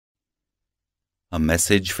A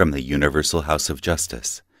message from the Universal House of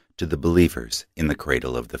Justice to the believers in the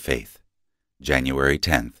Cradle of the Faith, January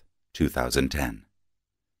 10th, 2010.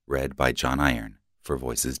 Read by John Iron for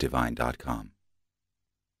VoicesDivine.com.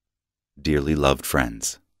 Dearly loved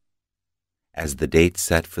friends, as the date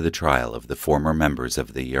set for the trial of the former members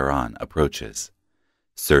of the Iran approaches,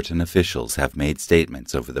 certain officials have made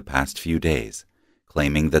statements over the past few days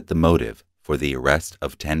claiming that the motive for the arrest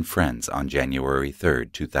of 10 friends on January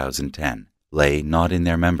 3rd, 2010 lay not in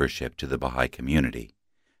their membership to the Bahá'í community,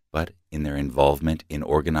 but in their involvement in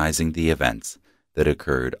organizing the events that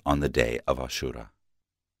occurred on the day of Ashura.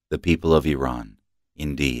 The people of Iran,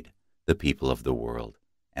 indeed, the people of the world,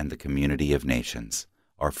 and the community of nations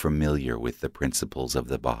are familiar with the principles of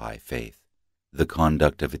the Bahá'í faith, the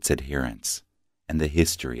conduct of its adherents, and the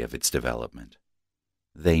history of its development.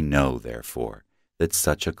 They know, therefore, that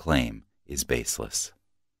such a claim is baseless.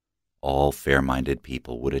 All fair-minded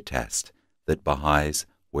people would attest that Baha'is,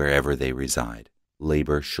 wherever they reside,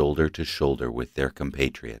 labor shoulder to shoulder with their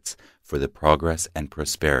compatriots for the progress and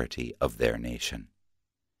prosperity of their nation.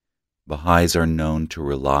 Baha'is are known to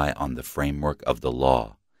rely on the framework of the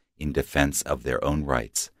law in defense of their own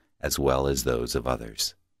rights as well as those of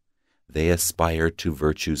others. They aspire to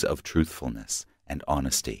virtues of truthfulness and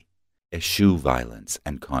honesty, eschew violence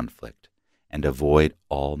and conflict, and avoid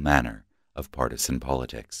all manner of partisan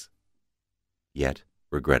politics. Yet,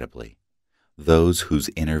 regrettably, those whose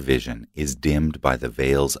inner vision is dimmed by the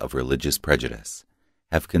veils of religious prejudice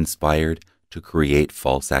have conspired to create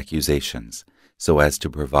false accusations so as to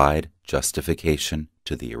provide justification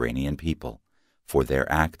to the Iranian people for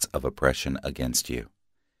their acts of oppression against you,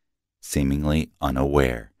 seemingly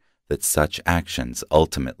unaware that such actions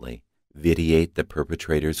ultimately vitiate the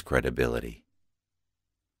perpetrator's credibility.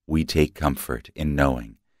 We take comfort in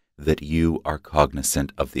knowing that you are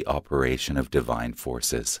cognizant of the operation of divine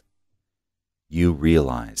forces. You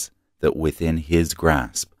realize that within His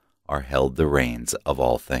grasp are held the reins of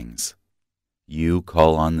all things. You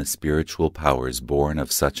call on the spiritual powers born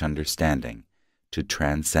of such understanding to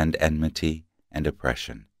transcend enmity and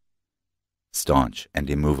oppression. Staunch and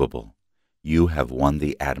immovable, you have won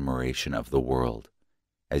the admiration of the world,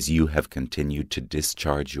 as you have continued to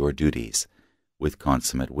discharge your duties with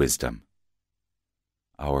consummate wisdom.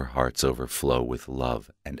 Our hearts overflow with love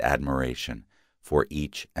and admiration for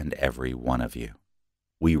each and every one of you.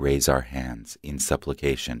 We raise our hands in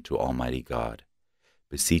supplication to Almighty God,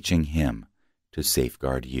 beseeching Him to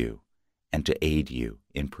safeguard you and to aid you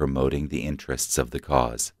in promoting the interests of the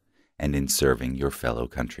cause and in serving your fellow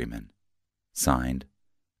countrymen. Signed,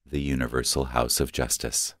 the Universal House of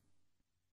Justice.